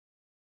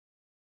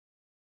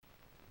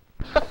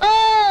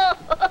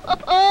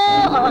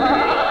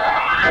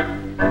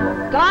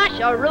Gosh,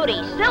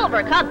 Rootie,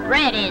 Silver Cup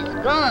bread is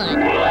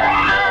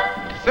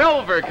good.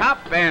 Silver Cup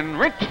and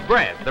rich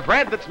bread, the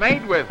bread that's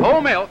made with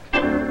whole milk,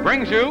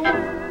 brings you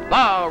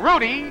the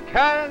Rootie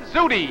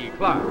Kazootie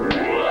Club.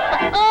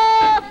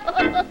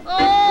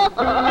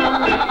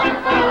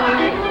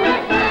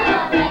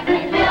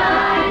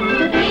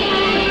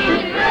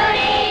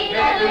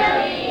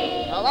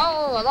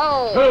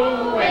 Hello.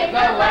 Who is the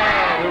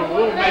lad who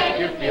will make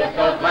you feel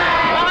so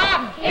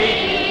glad?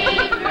 He's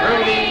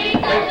Rootie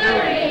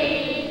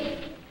Kazootie.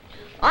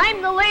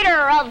 I'm the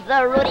leader of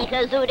the Rootie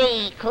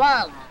Kazootie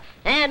Club.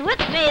 And with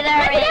me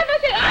there is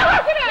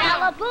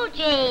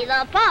Galapucci,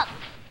 the pup.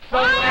 So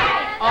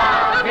let's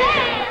all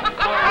hear for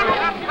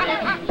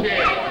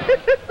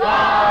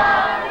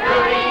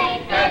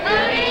Rootie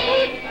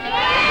Kazootie.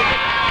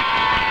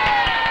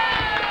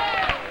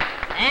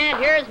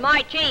 And here's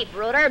my chief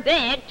rooter,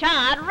 Big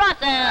Todd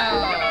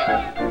Russell.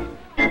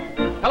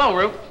 Hello,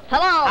 Root.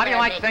 Hello. How do you there,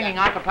 like Big singing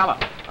Todd. a cappella?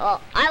 Oh,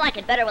 I like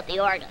it better with the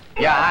organ.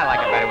 Yeah, I like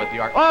it better with the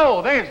organ.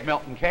 Oh, there's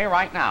Milton Kay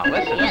right now.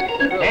 Listen. Yes,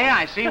 the Rootie. Hey,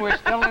 I see we're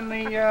still in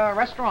the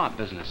restaurant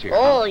business here.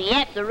 Oh,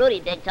 yes, the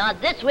Rootie, Big Todd.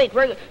 This week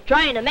we're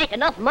trying to make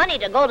enough money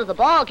to go to the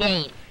ball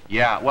game.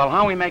 Yeah, well,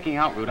 how are we making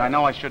out, Root? I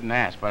know I shouldn't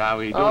ask, but are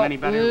we doing any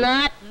better?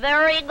 Not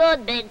very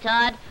good, Big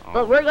Todd. Oh.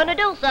 But we're going to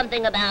do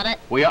something about it.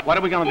 What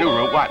are we going to do,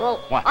 Root? What?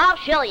 Well, What? I'll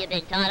show you,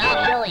 Big Todd.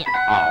 I'll show you.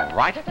 All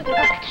right.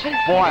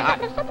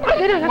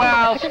 Boy,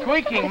 well,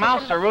 squeaking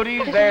mouse,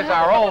 Rooties, there's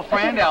our old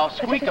friend El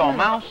Squeako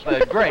Mouse,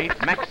 the great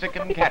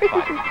Mexican cat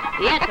fighter.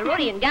 Yes, the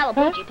Rootie and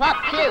Galapucci pup,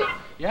 too.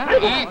 Yeah?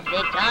 Yes,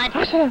 Big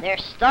Todd. They're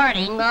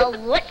starting a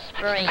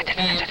whispering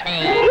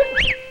campaign.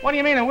 What do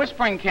you mean, a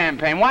whispering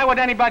campaign? Why would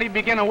anybody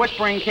begin a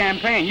whispering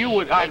campaign? You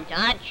would... Big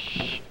Todd,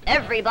 shh.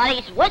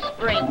 Everybody's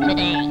whispering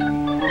today.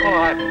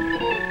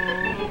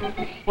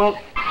 Well,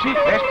 see,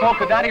 there's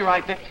Polka Dottie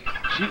right there.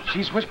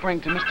 She's whispering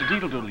to Mr.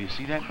 Deedle-Doodle. You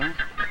see that, Bert?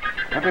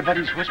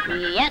 Everybody's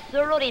whispering. Yes, the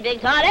Rootie, Big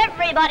Todd.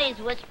 Everybody's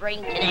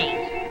whispering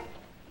today.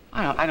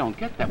 I don't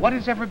get that. What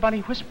is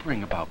everybody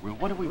whispering about, Roo?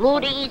 What are we...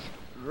 Rootie's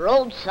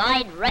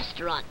Roadside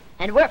Restaurant.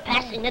 And we're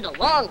passing it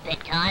along,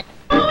 Big Todd.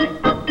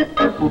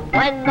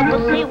 When the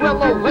pussy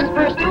willow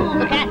whispers to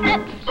the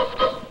catnip.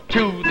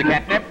 To the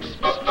catnips.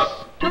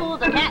 To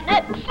the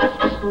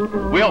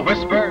catnip. We'll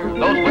whisper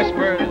those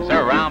whispers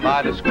around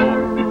by the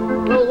score.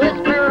 We'll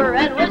whisper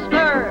and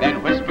whisper.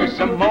 Then whisper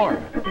some more.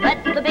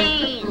 Let the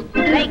bees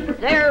make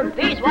their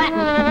beeswax.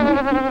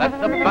 Let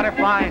the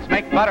butterflies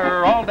make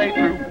butter all day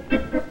through.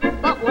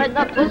 But when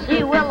the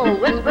pussy willow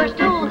whispers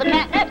to the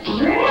catnip,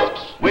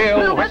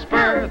 We'll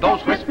whisper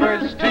those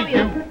whispers to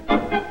you.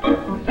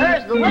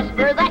 there's the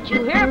whisper that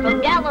you hear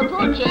from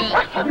Galapucci.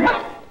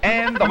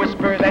 And the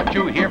whisper that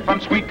you hear from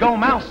Squeako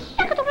Mouse.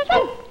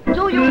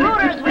 To you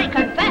rooters we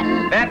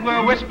confess. That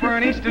we're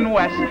whispering east and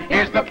west.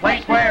 Here's the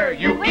place where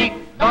you eat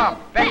the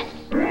best.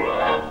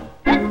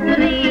 Let the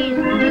bees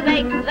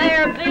make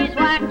their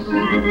beeswax.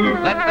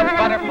 Let the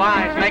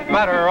butterflies make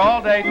butter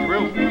all day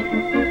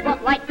through.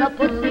 But like the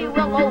pussy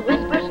willow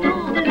whispers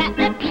to the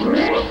catnip,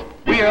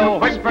 We'll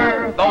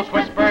whisper those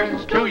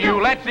whispers to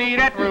you. Let's eat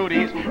at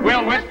Rudy's.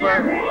 We'll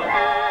whisper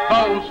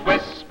those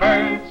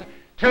whispers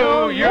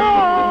to you.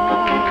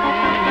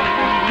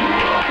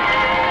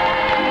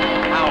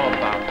 How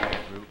about that,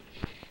 Rudy?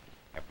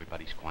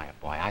 Everybody's quiet,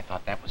 boy. I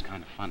thought that was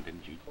kind of fun,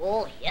 didn't you?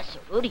 oh, yes, sir,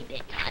 Rootie,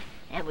 Big Todd.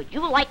 And would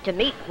you like to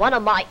meet one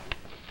of my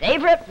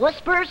favorite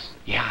whispers?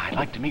 Yeah, I'd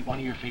like to meet one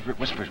of your favorite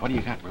whispers. What do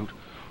you got, Root?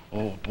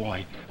 Oh,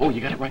 boy. Oh, you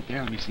got it right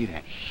there. Let me see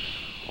that.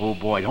 Oh,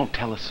 boy, don't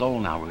tell a soul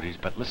now, Rudy's,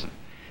 but listen.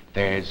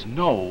 There's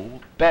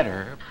no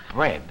better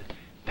bread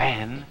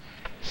than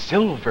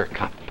Silver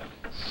Cup.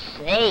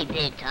 Say,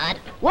 Big Todd,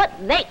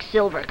 what makes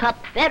Silver Cup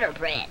better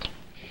bread?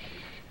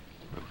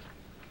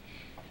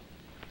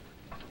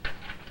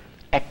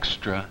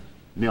 Extra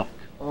milk.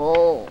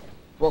 Oh,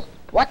 well,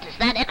 what does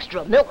that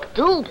extra milk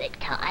do, Big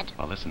Todd?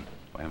 Well, listen.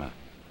 Wait a minute.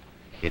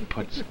 It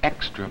puts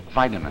extra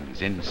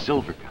vitamins in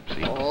Silver Cup,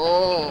 see?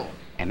 Oh.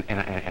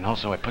 And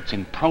also it puts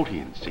in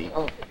protein, see?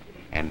 Oh.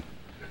 And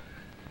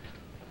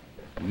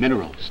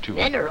minerals, too.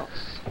 Minerals.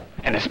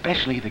 And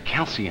especially the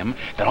calcium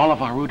that all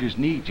of our rooters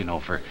need, you know,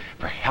 for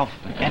health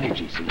and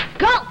energy, see?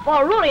 Gulp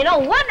for Rootie. No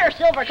wonder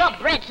Silver Cup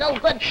bread's so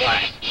good for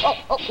us.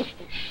 Oh,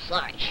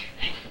 sorry.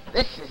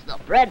 This is the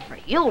bread for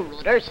you,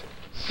 rooters.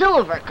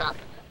 Silver Cup.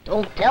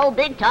 Don't tell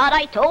Big Todd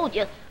I told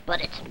you,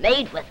 but it's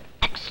made with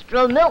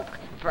extra milk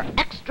for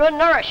extra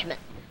nourishment.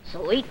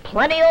 So eat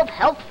plenty of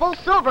healthful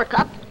Silver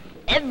Cup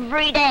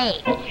every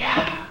day.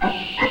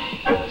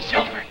 Yeah.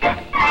 Silver Cup.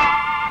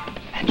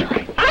 That's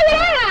right.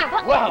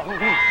 Well,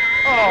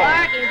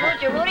 Barking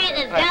Poochie Rootie,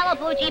 this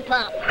Galapucci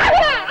pup.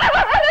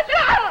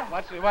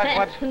 What's...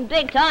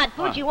 Big Todd,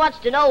 Poochie wants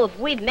to know if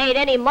we've made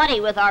any money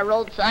with our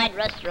roadside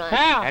restaurant.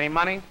 Any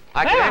money?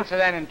 I can answer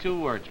that in 2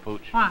 words,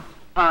 Pooch.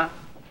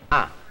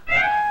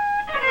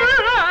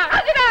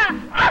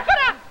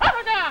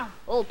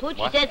 Old Poochie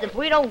What? says if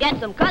we don't get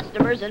some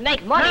customers and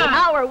make money,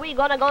 how are we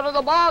going to go to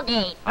the ball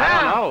game?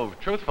 I don't know.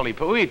 Truthfully,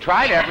 Pooh, we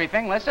tried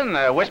everything. Listen,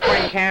 the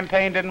whispering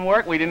campaign didn't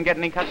work. We didn't get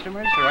any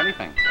customers or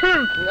anything.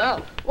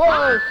 No.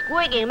 Whoa,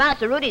 Squeaky Mouse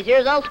Rooties,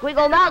 here's old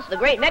Squiggle Mouse, the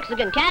great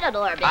Mexican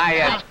catador.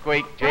 Hiya,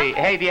 Squeak. Gee,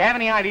 hey, do you have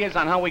any ideas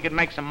on how we could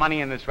make some money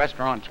in this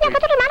restaurant, Squeak?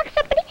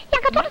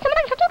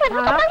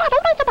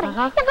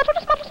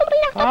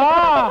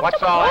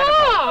 What's all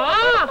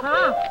that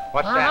about?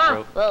 What's that,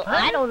 Roo? Well,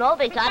 I don't know,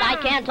 Big Todd. I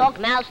can't talk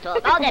mouse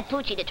talk. I'll get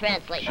Poochie to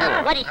translate.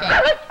 Sure. What'd he say?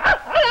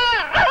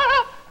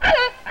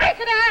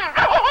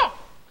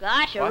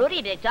 Gosh,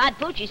 Rootie, Big Todd.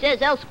 Poochie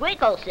says El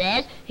Squeako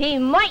says he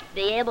might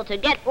be able to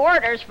get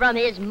orders from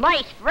his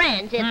mice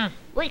friends if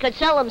we could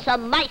sell him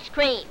some mice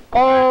cream.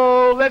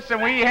 Oh,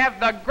 listen, we have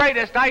the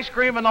greatest ice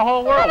cream in the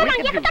whole world. We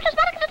can do...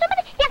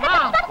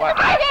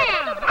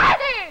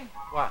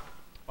 What?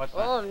 What's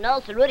that? Oh, no,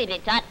 Sir Rootie,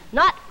 Big Todd.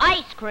 Not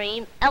ice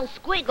cream. El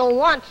Squeako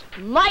wants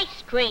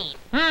mice cream.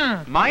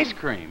 Mice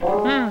cream?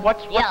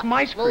 What's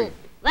mice cream?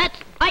 Well, that's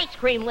ice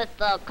cream with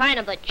kind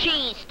of a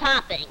cheese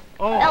topping.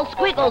 Oh. El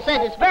Squeako says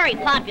it's very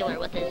popular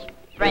with his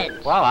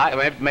friends.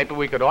 Well, maybe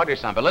we could order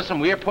some. But listen,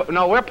 we're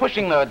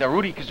pushing the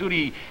Rootie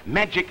Kazootie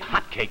magic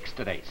hotcakes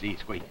today. See,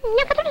 Squeak?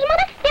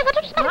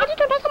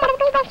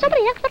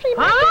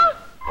 Huh?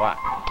 What?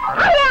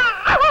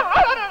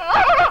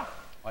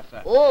 What's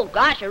that? Oh,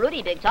 gosh,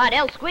 Rootie, Big Todd.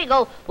 El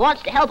Squeako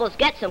wants to help us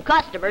get some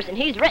customers, and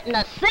he's written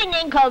a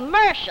singing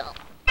commercial.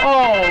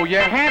 Oh, you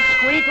have,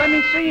 Squeak? Let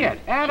me see it.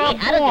 Gee, how does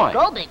it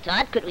go, Big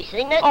Todd? Could we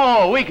sing it?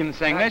 Oh, we can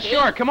sing this.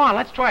 Sure, come on,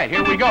 let's try it.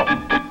 Here we go.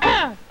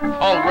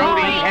 Oh,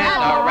 Rootie has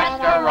a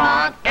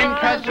restaurant in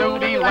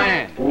Kazootie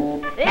Land.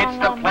 It's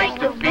the place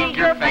to feed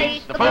your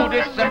face. The food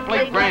is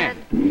simply grand.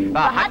 The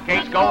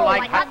hotcakes go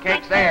like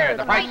hotcakes there.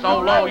 The price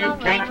so low you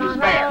can't to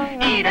spare.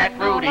 Eat at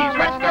Rootie's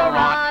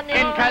restaurant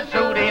in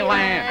Kazootie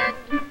Land.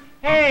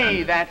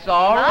 Hey, that's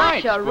all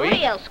right, Gosh, Squeak.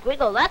 Rootie, El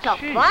Squeako, that's a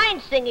Gee.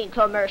 fine singing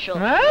commercial.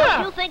 Yeah.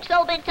 Don't you think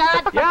so, Big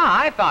Todd? Yeah,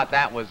 I thought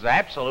that was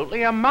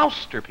absolutely a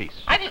masterpiece.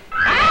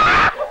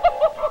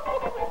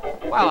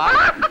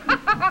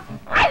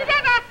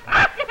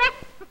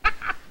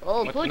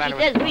 Old What's the Poochie matter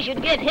says we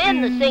should give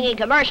him the singing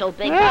commercial,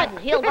 Big Todd, and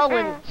he'll go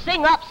and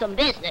sing up some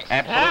business.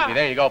 Absolutely.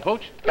 There you go,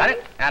 Pooch. Got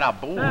it? And a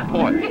boom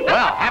boy.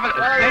 Well, have it.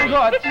 Sing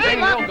good. Sing Good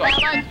luck, real good.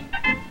 fellas.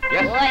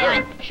 Yes, Boy,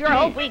 sir. I sure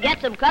hope we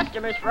get some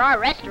customers for our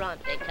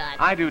restaurant, Big Todd.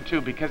 I do, too,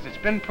 because it's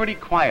been pretty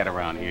quiet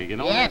around here, you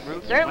know Yes, that,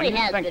 Ruth? it certainly When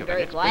you has think been of it,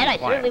 very it's quiet. I pretty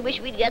quiet. certainly wish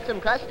we'd get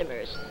some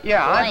customers.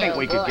 Yeah, I Boy, think oh,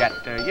 we could boy. get,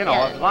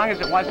 Yeah. as long as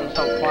it wasn't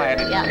so quiet.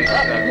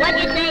 Yeah.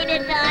 What'd you say,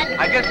 Big Todd?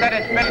 I just said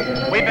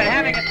we've been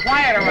having it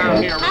quiet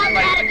around here, Ruth. How's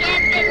that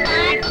again, Big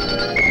Todd?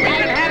 We've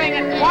been having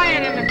it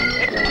quiet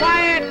it's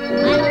quiet!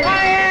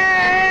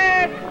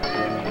 Quiet!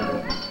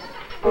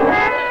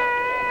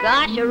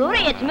 Gosh,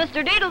 Rootie, it's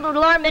Mr.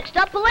 Deedle-Doodle, our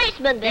mixed-up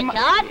policeman, Big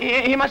Todd.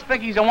 He must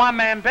think he's a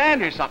one-man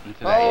band or something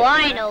today. Oh,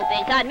 I know,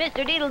 Big Todd.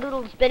 Mr.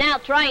 Deedle-Doodle's been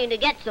out trying to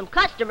get some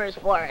customers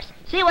for us.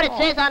 See what it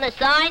says on the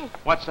sign?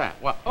 What's that?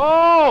 What?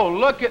 Oh,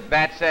 look at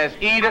that. Says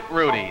eat at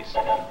Rudy's.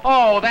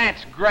 Oh,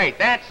 that's great.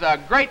 That's a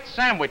great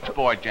sandwich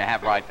board you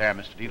have right there,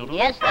 Mr. Deedle-Doodle.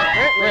 Yes,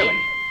 certainly. Really?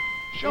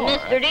 Sure.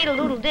 Mr.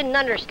 Deedle-Doodle didn't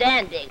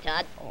understand, Big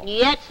Todd.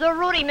 Yes, sir,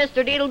 Rootie,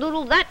 Mr.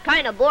 Deedle-Doodle. That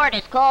kind of board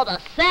is called a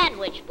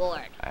sandwich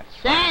board. That's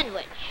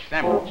Sandwich.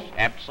 Sandwich.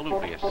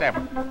 Absolutely a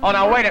sandwich. Oh,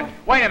 no, wait a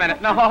minute.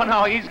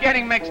 No, he's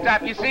getting mixed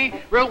up. You see,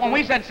 Root, when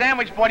we said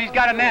sandwich board, he's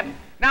got a nap.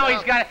 Now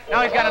he's got a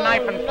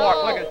knife and fork.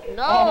 Look at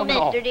No,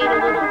 Mr.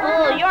 Deedle-Doodle.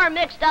 Oh, you're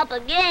mixed up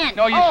again.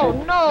 No, you oh,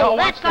 should- no, no,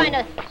 that what's the- kind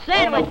of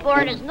sandwich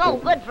board is no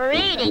good for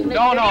eating, Mr.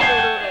 No,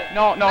 Deedle-Doodle.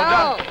 no, No,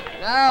 don't. no.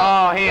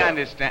 Oh, he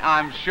understands.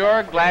 I'm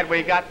sure glad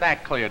we got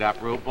that cleared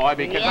up, Root Boy,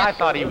 because I Yes,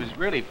 thought sir. he was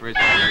really for his...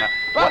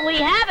 But we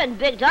haven't,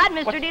 Big Todd.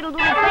 Mr. Deedle-Doodle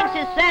thinks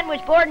his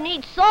sandwich board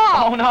needs salt.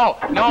 Oh, no,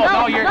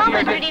 you're...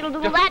 Mr. just-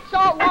 Deedle-Doodle, that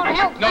salt won't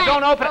help No, that.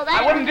 don't open Oh, it.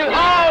 that I wouldn't do... Oh,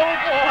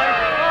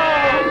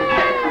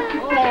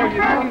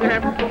 you don't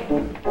have...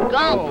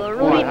 Gulp, Oh, Rootie,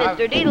 boy,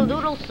 Mr.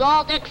 Deedle-Doodle,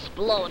 salt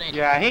exploded.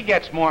 Yeah, he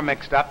gets more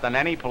mixed up than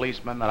any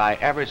policeman that I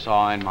ever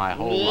saw in my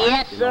whole life.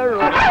 Yes, you sir, know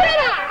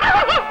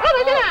that.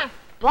 Rootie.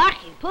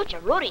 Barking Pooch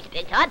of Rootie's,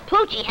 Big Todd.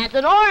 Poochie has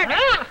an order.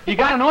 You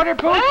got an order,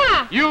 Pooch?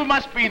 Yeah. You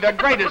must be the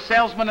greatest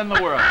salesman in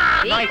the world.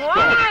 Nice Pooch.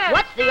 going.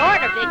 What's the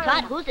order, Big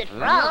Todd? Who's it Let me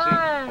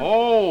from? see.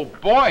 Oh,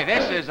 boy,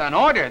 this is an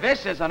order.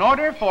 This is an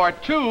order for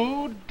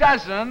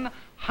 24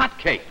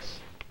 hotcakes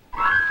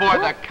for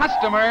the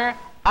customer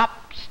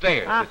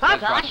upstairs. It says right.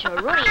 Gosh,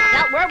 Rootie, is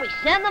that where we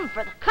send them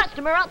for the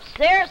customer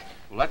upstairs?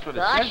 Well, that's what it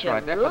Gosh, says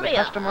right there for the Rootie,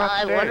 customer I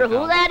upstairs. wonder who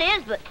now. that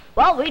is, but,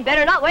 well, we'd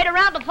better not wait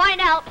around to find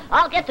out.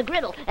 I'll get the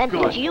griddle, and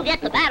Good. Poochie, you get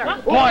the batter.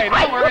 Boy,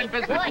 now we're in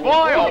business.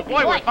 Boy, oh,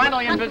 boy, we're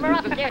finally in Customer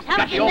business. upstairs. How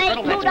Got much the you old make?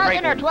 griddle, 2 that's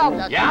dozen great. or 12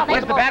 dozen? Yeah, I'll make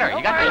where's the them all. batter?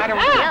 You got the batter?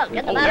 Yeah,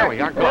 get the Oh, batter. there we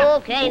are. Good.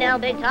 Okay, now,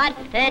 Big Todd,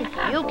 and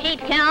you keep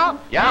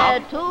count. Yeah.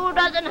 2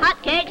 dozen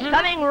hotcakes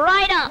coming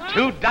right up.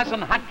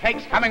 24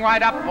 hotcakes coming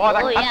right up for the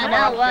Oh, customer yeah,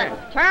 now, upstairs.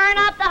 turn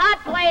up the hot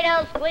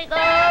Play-Doh, Squeako.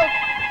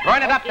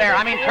 Burn it up there.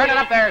 I mean, turn it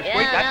up there, sweet.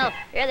 Yeah, now,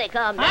 here they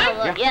come.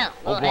 Now, look, yeah.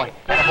 Oh, Go boy. ahead.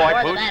 Get a boy,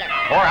 Pour the Pooch. batter.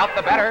 Pour out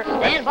the batter.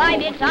 Stand by,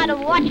 Big Todd,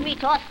 and watch me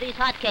toss these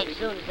hotcakes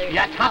soon as they're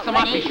Yeah, toss them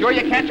up. ready. Be sure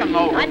you catch them,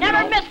 though. I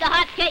never missed a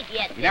hot cake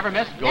yet. You never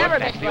missed? Good. Never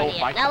That's missed the one old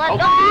yet. fight. Now let's Oh,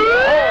 go.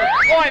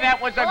 oh, boy, that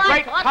was a Oh,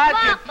 great toss toss.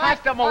 them You up.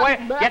 tossed them away.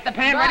 Get the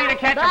pan ready to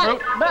catch them,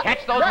 Root.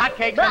 Catch those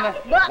hotcakes in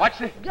the... Watch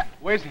the...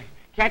 Where's the...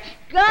 Catch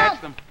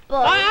them.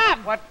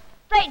 What?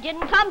 They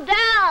didn't come down.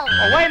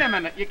 Oh, wait a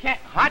minute. You can't...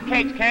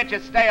 Hotcakes can't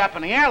just stay up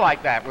in the air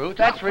like that, Ruth.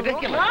 That's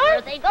ridiculous.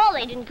 There they go.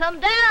 They didn't come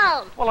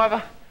down. Well,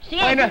 I've... See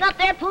anything up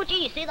there,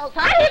 Poochie? You see those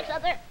hotcakes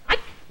up there?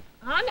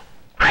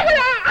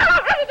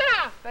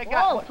 They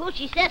got... Whoa,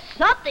 Poochie says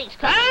something's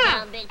coming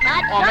down, Big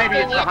Todd. Oh, maybe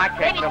it's the Something hotcakes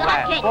Maybe it's that the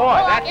last. hotcakes. Boy,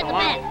 I'll that's get a the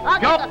long... bag.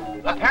 I'll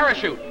Go! get A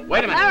parachute.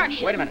 Wait a minute.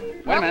 Parachute. Wait a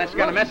minute. It's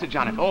got a message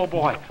on it. Oh,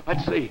 boy.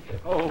 Let's see.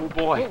 Oh,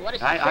 boy. Ooh, what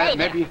does it say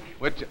maybe...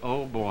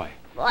 Oh, boy.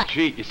 What?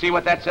 Gee, you see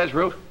what that says,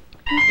 Ruth?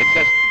 It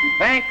says,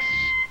 thanks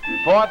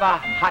for the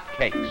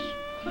hotcakes.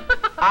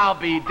 I'll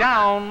be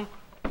down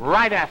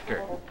right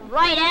after.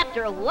 Right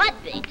after what,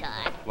 Big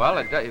Todd? Well,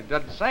 it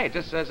doesn't say. It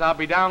just says I'll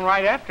be down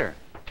right after.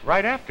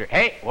 Right after.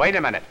 Hey, wait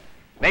a minute.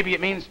 Maybe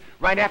it means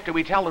right after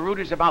we tell the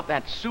Rooters about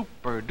that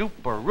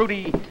super-duper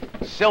Rootie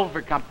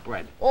silver cup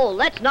bread. Oh,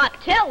 let's not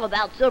tell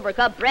about silver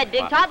cup bread,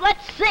 Big Todd.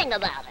 Let's sing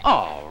about it.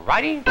 All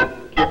righty.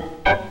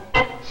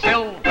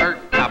 Silver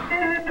cup.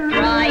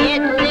 Try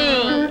it,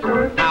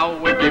 please.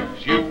 How it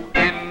gives you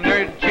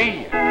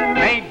energy.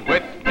 Made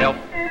with milk.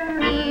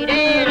 Eat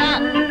it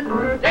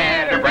up.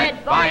 Better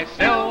bread by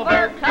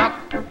Silver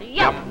Cup.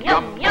 Yum,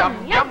 yum,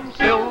 yum, yum,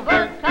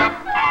 Silver Cup.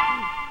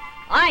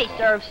 I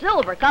serve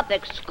Silver Cup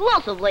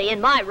exclusively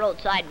in my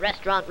roadside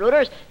restaurant,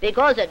 Rooters,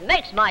 because it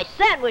makes my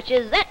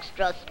sandwiches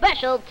extra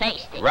special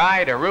tasty.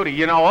 Right, Rootie.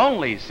 You know,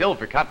 only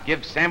Silver Cup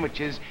gives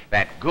sandwiches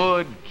that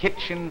good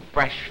kitchen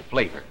fresh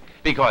flavor.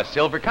 Because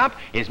Silver Cup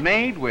is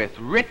made with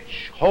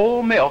rich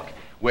whole milk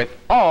with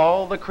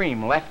all the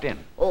cream left in.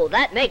 Oh,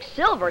 that makes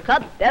Silver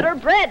Cup better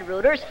bread,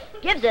 Rooters.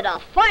 Gives it a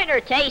finer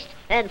taste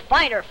and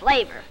finer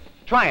flavor.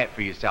 Try it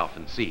for yourself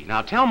and see.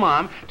 Now tell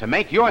Mom to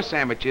make your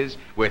sandwiches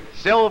with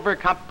Silver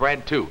Cup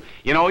bread, too.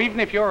 You know,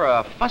 even if you're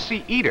a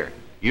fussy eater,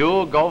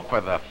 you'll go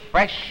for the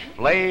fresh,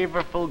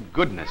 flavorful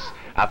goodness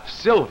of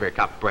Silver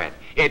Cup bread.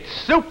 It's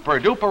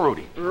super-duper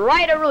Rootie.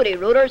 Right-a-Rootie,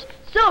 Rooters.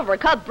 Silver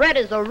Cup bread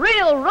is a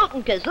real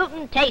Rootin'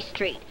 Kazootin' taste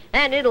treat,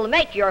 and it'll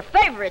make your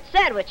favorite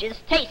sandwiches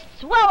taste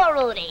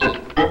swell-a-Rootie.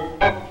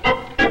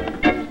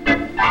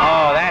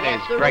 Oh, that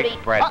is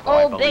great bread, boy.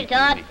 Uh-oh, Big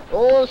Todd.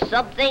 Oh,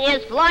 something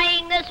is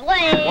flying this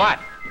way. What?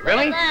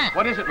 Really? Look at that.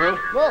 What is it, Ruth?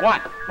 Well,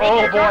 What? maybe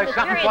Oh, it's boy, on the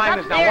something series flying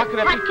us now. What could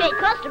it be? Hotcake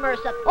customers.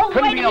 Oh,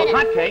 Couldn't wait be a those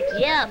minute. hotcakes.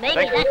 Yeah, maybe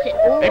They- that's it.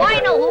 Oh, maybe- I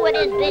know who it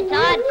is, Big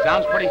Todd.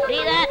 Sounds pretty... See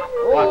that?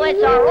 Oh,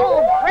 it's our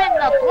old friend,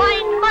 the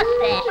Flying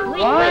Mustache.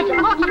 What? It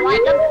looks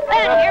like him.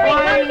 And here he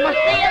Flying comes to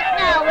see us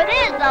now. It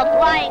is the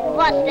Flying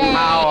Mustache.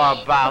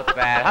 How about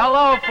that?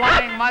 Hello,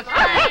 Flying Mustache.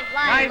 Hi,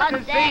 Flying Nice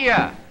Mustache. to see you.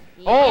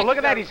 Oh, Yes, look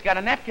at that. sir. He's got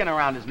a napkin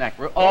around his neck.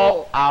 Oh.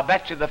 Oh, I'll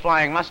bet you the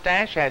Flying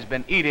Mustache has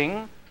been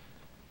eating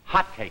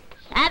hotcakes.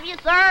 Have you,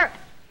 sir?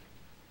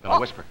 Don't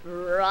whisper.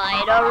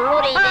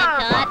 Right-a-Rootie, Big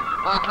Todd.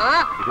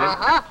 You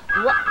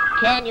did? What?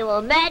 Can you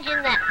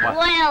imagine that? What?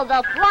 Well,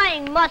 the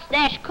Flying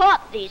Mustache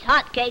caught these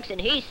hotcakes, and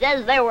he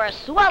says they were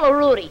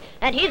swell-a-Rootie.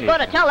 And he's going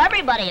to tell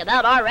everybody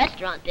about our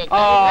restaurant, Big Todd.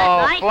 Oh, Isn't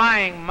that nice?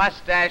 Flying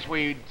Mustache,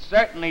 we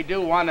certainly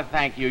do want to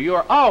thank you.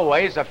 You're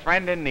always a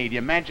friend in need. You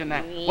imagine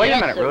that? Wait a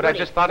Yes, minute, sir, Rude. I Rudy.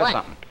 just thought of What?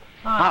 something.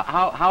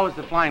 How is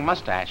the Flying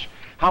Mustache?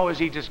 How is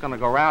he just going to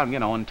go around,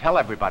 and tell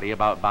everybody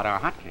about our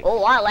hotcakes?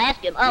 Oh, I'll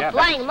ask him. Yeah,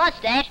 Flying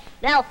Mustache,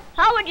 now,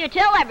 how would you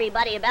tell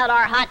everybody about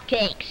our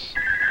hotcakes?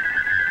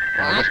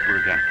 I'll whisper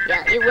again.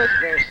 Yeah, he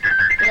whispers.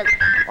 He goes,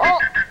 oh,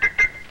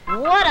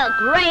 what a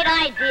great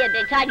idea,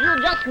 Big Todd. You'll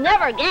just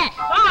never guess.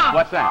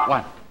 What's that?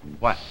 What?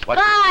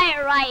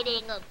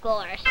 Skywriting, of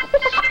course.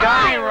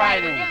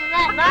 Skywriting. Isn't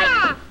that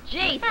nice?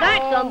 Gee,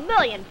 thanks a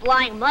million,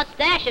 Flying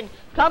Mustache, and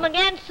come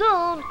again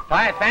soon.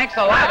 Bye, thanks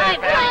a lot, Bye, Aunt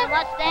Flying Patty.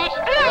 Mustache.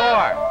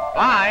 Sure.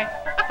 Bye.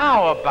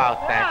 How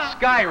about that?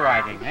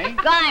 Skywriting, eh?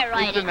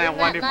 Skywriting. Isn't that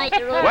wonderful? Nice,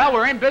 Rudy? Well,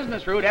 we're in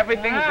business, Rude.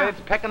 Everything's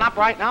it's picking up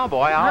right now,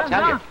 boy, I'll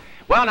tell you.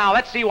 Well, now,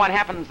 let's see what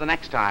happens the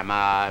next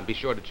time. Be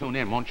sure to tune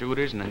in, won't you,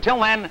 Rooters? And until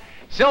then,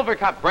 Silver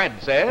Cup Bread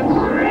says...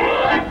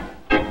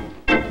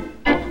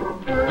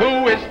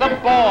 Who is the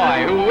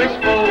boy who is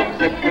full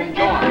zip and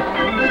joy?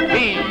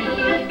 He's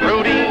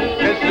Rootie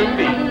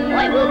Kazootie.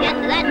 Boy, we'll get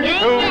to that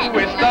game Who yet.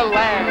 is the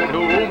lad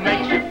who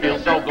makes you feel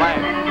so glad?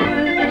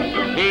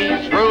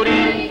 He's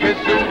Rootie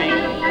Kazootie.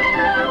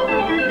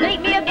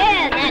 Meet me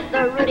again at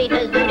the Rootie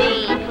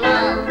Kazootie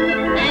Club.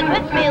 And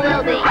with me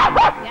will be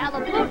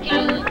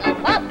Gallapoochie, the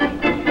pup.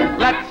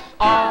 Let's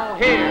all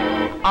hear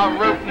a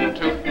rootin'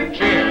 tootin'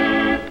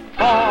 cheer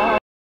for...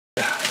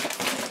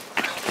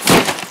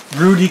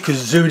 Rootie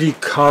Kazootie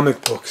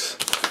comic books.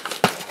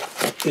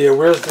 Yeah,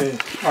 where's the...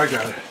 I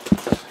got it.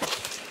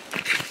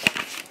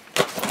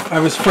 I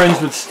was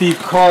friends with Steve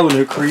Carlin,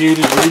 who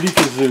created Rootie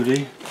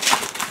Kazootie.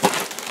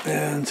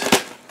 And...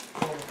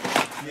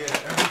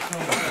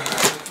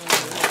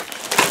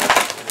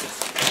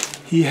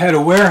 he had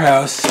a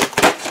warehouse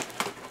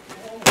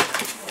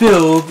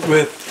filled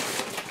with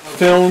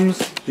films,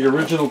 the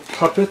original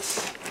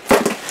puppets,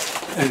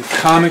 and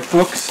comic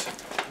books,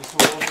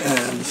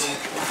 and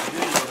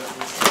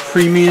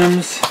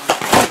premiums.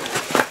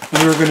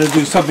 And we were going to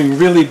do something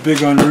really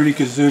big on Rootie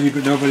Kazootie,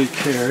 but nobody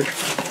cared.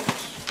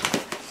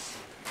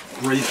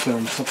 Ray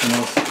film, something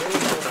else.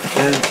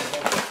 And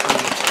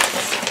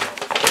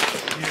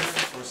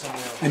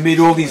I made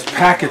all these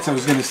packets I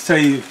was going to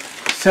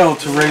sell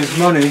to raise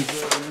money.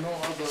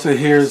 So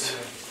here's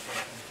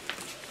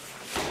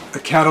a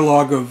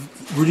catalog of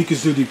Rootie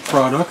Kazootie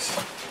products.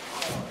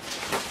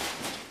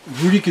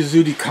 Rootie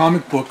Kazootie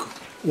comic book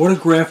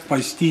autographed by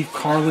Steve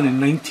Carlin in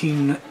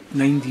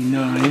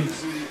 1999,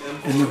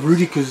 and the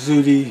Rootie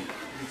Kazootie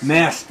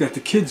mask that the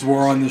kids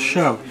wore on the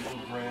show.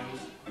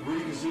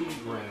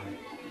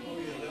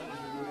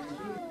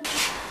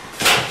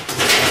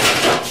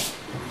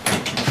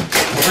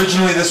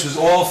 Originally this was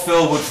all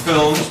filled with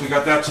films. We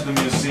got that to the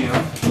museum.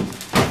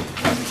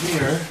 And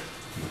here,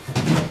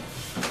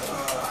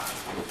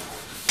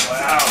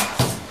 wow.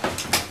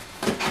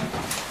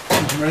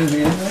 Is there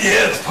anything in there?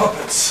 Yeah, it's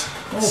puppets.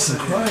 Oh, for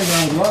crying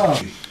out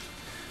loud.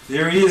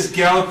 There he is,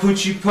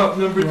 Galapucci pup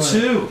number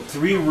 2.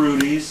 3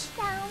 Rooties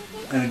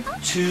and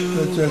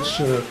 2 That's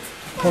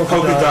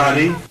polka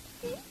dotty.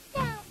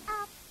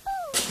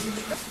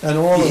 And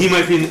all He the,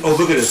 might be, oh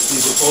look at this,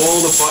 these are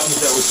all the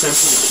buttons that were sent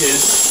to the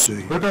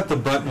kids. What about the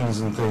buttons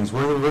and things?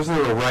 Wasn't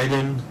there a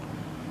write-in?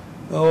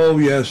 oh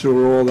yes, there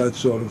were all that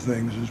sort of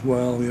things as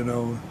well, you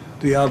know,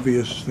 the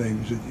obvious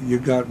things that you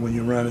got when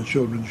you ran a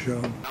children's show.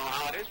 Know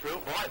how it is, Drew,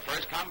 boy.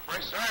 First come,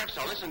 first serve.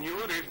 So listen, you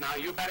rooters, now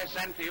you better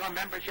send for your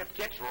membership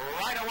kits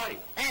right away.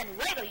 And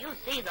wait till you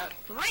see the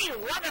 3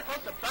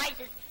 wonderful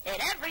surprises in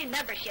every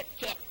membership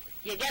kit.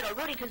 You get a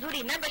Rootie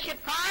Kazootie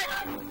membership card,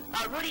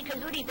 a Rootie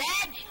Kazootie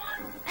badge,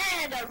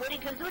 and a Rootie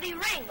Kazootie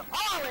ring,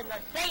 all in the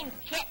same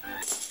kit.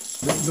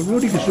 The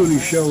Rootie Kazootie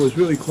show was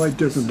really quite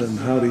different than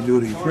Howdy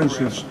Doody. For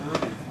instance,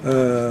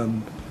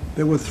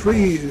 there were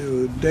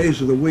 3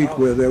 days of the week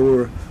where there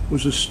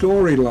was a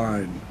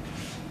storyline.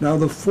 Now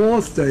the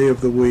 4th day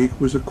of the week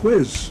was a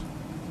quiz,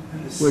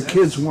 where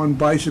kids won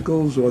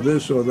bicycles or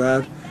this or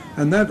that,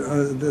 and that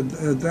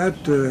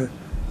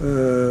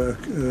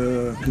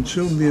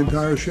consumed the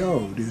entire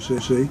show. Do you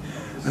see?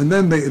 And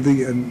then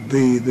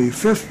the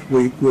 5th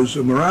week was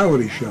a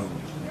morality show.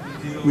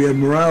 We had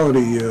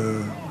morality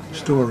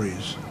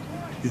stories.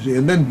 You see,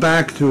 and then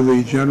back to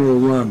the general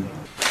run.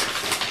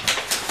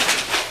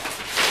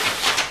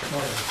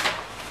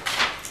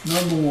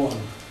 Number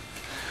 1.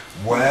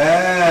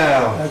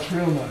 Wow. That's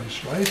real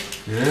nice, right?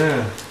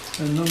 Yeah.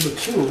 And number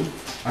 2,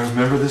 I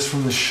remember this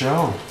from the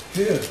show.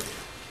 here.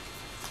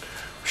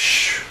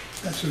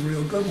 That's a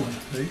real good one,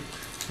 see?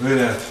 Look at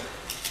that.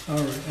 All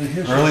right, and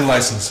here's Early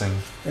licensing.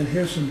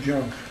 here's some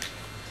junk.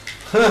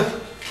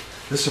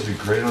 This would be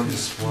great on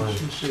display.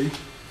 You see?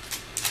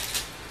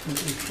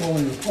 It's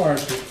falling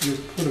apart, but you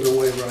put it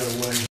away right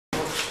away.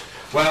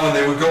 Wow, and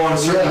they would go on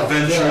certain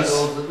adventures.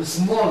 the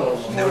smaller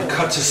one. And they would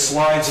cut to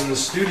slides in the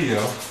studio.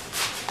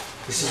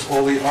 This is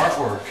all the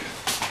artwork.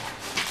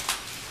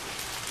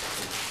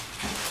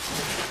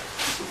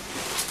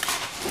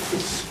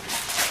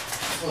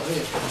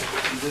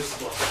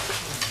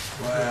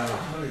 Wow.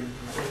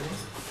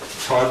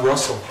 Todd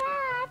Russell.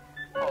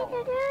 Rootie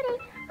Kazootie,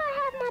 I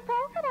have my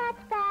polka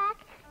dots back,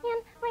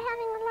 and we're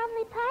having a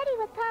lovely party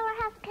with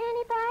Powerhouse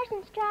candy bars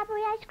and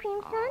strawberry ice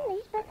cream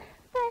sundaes,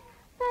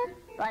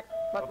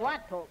 But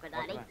what, polka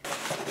dotty?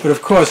 But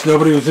of course,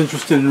 nobody was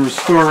interested in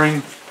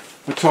restoring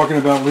or talking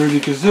about Rootie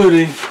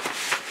Kazootie,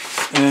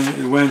 and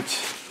it went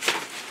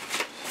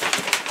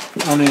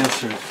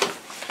unanswered.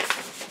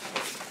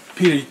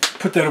 Peter,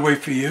 put that away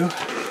for you.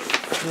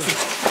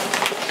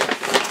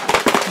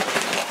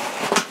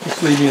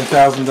 Just leave me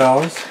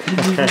 $1,000.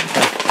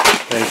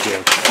 Thank you.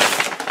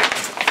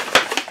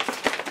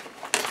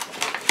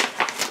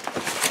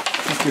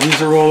 Okay,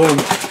 these are all in.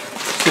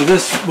 So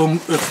this, we'll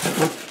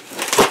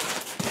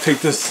take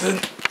this in.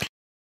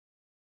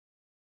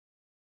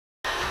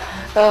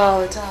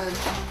 Oh, Todd.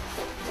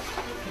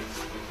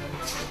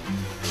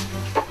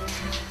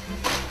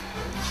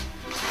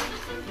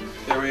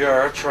 There we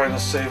are, trying to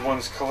save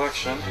one's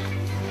collection.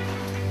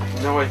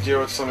 No idea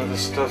what some of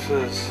this stuff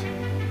is.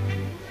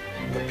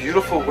 A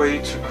beautiful way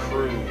to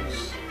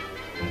cruise.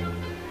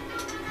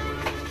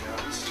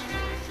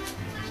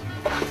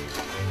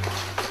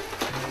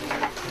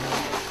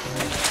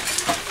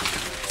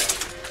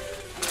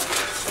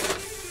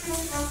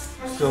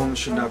 Film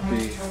should not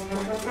be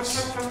like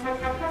this.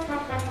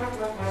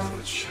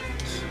 It shouldn't.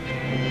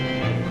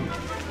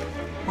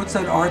 What's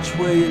that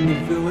archway in the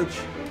village?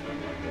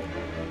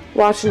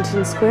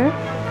 Washington Square?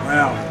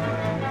 Wow.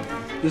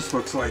 This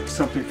looks like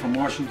something from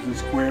Washington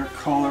Square,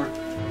 color.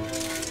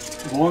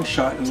 Long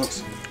shot, it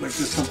looks like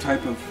there's some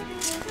type of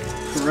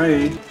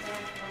parade.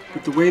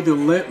 But the way the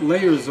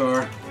layers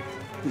are,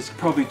 there's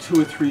probably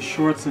 2 or 3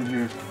 shorts in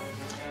here.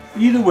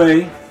 Either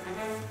way,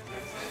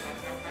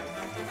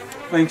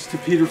 thanks to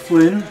Peter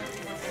Flynn,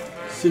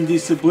 Cindy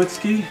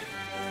Sablitsky,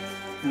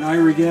 and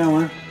Ira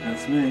Gallon,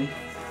 that's me,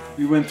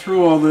 We went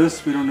through all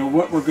this. We don't know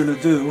what we're going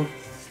to do,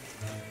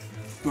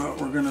 but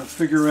we're going to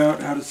figure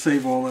out how to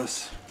save all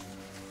this.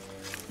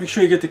 Make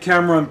sure you get the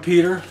camera on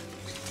Peter.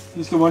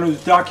 He's the one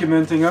who's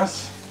documenting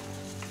us.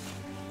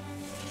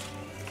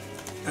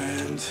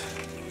 And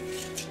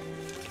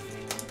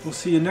we'll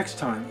see you next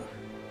time.